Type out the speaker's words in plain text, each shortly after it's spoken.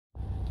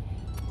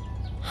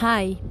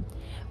Hi,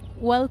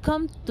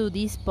 welcome to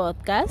this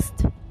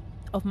podcast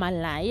of my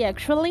life.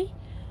 Actually,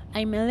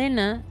 I'm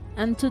Elena,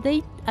 and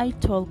today I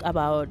talk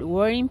about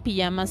wearing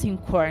pajamas in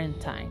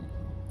quarantine.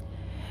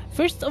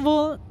 First of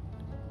all,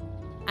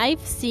 I've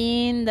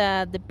seen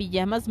that the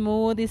pajamas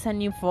mood is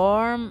an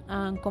informed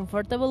and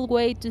comfortable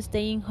way to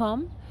stay in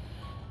home,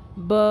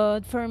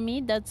 but for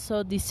me that's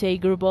so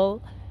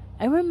disagreeable.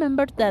 I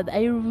remember that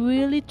I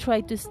really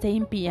tried to stay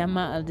in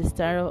pajama at the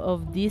start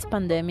of this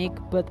pandemic,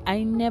 but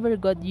I never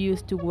got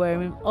used to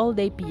wearing all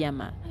day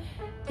pajama.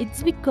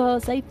 It's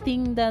because I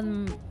think that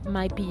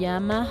my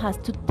pajama has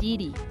to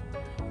titty.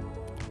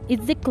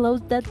 It's the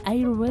clothes that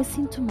I rest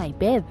into my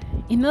bed.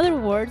 In other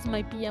words,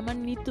 my pajama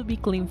need to be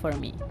clean for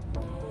me.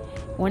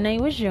 When I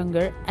was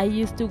younger, I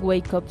used to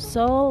wake up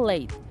so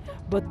late,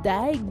 but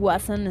that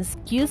was an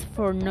excuse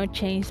for not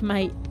change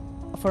my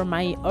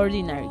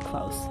ordinary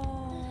clothes.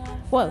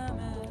 Well,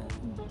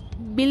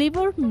 believe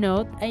or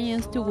not, I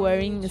used to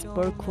wearing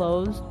sport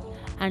clothes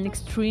and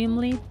it's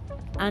extremely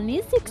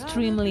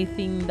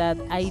thing that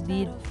I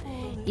did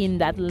in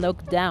that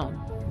lockdown.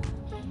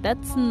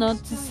 That's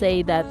not to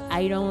say that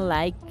I don't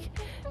like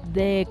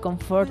the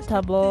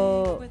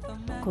comfortable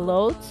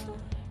clothes.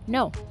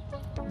 No.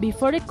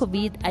 Before the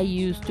COVID, I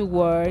used to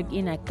work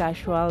in a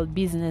casual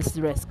business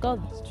dress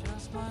code.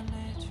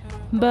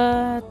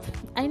 But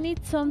I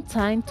need some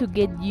time to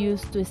get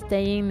used to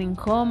staying in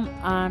home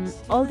and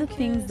all the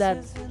things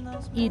that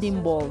it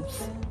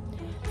involves.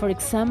 For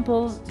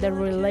example, the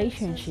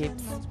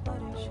relationships.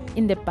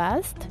 In the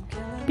past,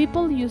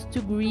 people used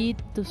to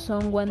greet to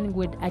someone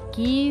with a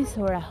kiss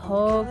or a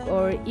hug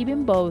or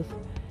even both.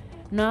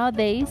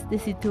 Nowadays, the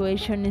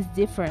situation is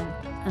different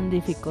and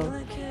difficult,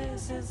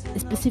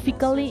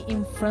 specifically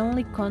in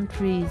friendly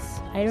countries,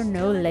 I don't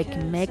know,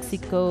 like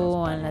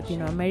Mexico and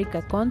Latin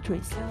America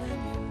countries.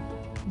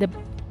 The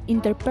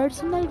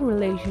interpersonal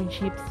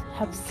relationships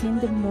have seen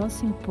the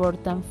most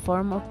important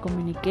form of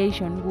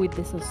communication with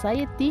the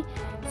society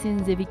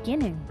since the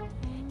beginning.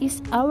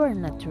 It's our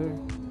nature.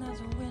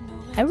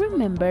 I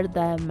remember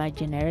that my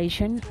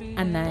generation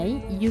and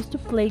I used to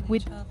play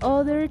with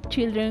other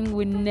children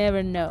we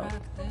never know.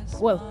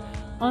 Well,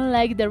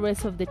 unlike the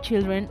rest of the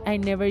children, I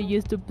never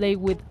used to play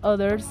with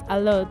others a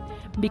lot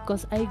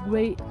because I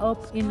grew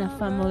up in a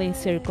family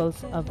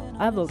circles of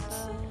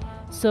adults.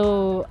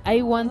 So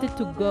I wanted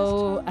to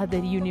go at the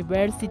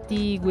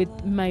university with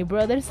my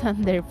brothers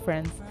and their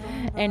friends.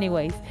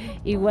 Anyways,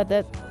 it was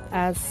a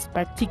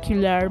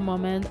particular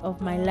moment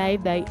of my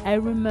life that I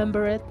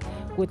remember it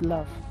with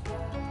love.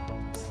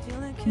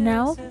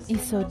 Now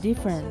it's so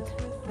different.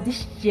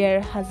 This year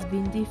has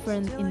been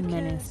different in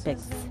many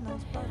aspects.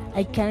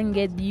 I can't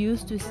get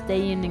used to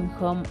staying in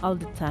home all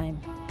the time.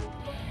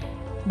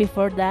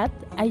 Before that,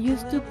 I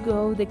used to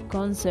go to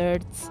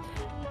concerts,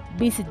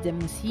 visit the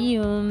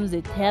museums,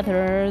 the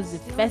theaters, the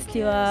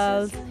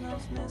festivals.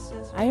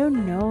 I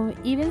don't know,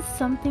 even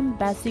something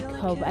basic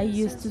how I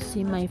used to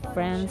see my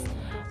friends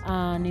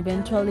and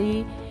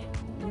eventually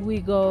we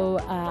go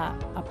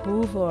a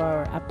pub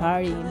or a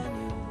party.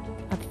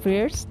 At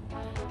first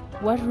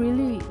was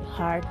really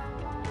hard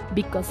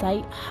because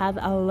I had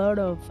a lot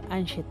of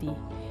anxiety.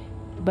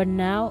 But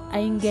now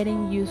I'm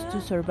getting used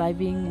to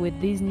surviving with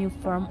this new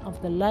form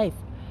of the life.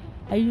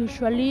 I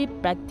usually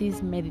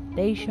practice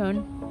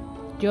meditation,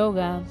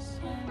 yoga.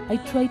 I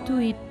try to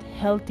eat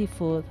healthy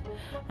food.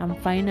 And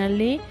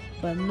finally,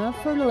 but not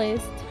for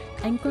least,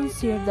 I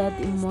consider that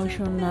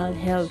emotional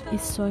health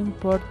is so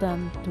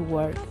important to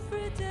work.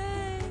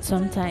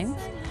 Sometimes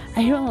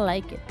I don't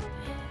like it,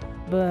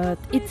 but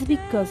it's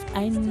because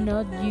I'm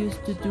not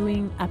used to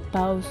doing a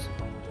pause,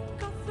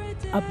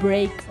 a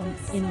break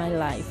in my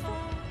life.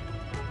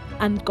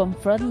 And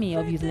confront me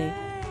obviously,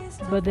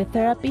 but the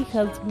therapy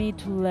helps me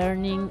to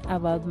learning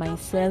about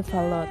myself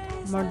a lot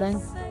more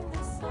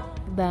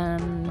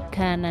than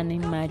can and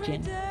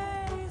imagine.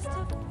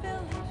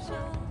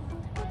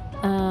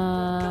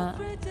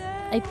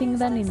 I think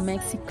that in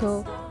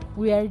Mexico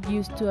we are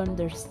used to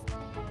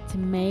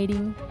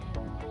underestimating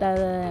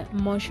the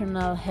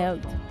emotional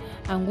health,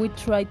 and we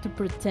try to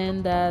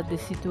pretend that the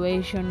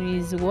situation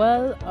is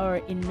well or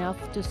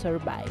enough to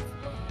survive,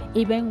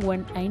 even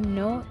when I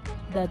know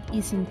that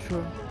isn't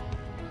true.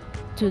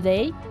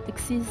 Today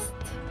exist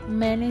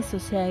many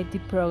society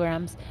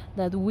programs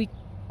that we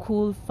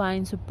could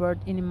find support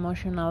in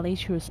emotional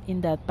issues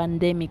in that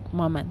pandemic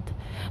moment.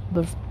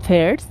 But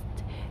first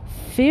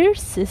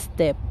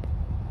step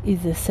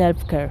is the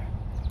self-care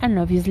and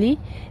obviously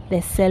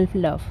the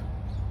self-love.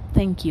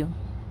 Thank you.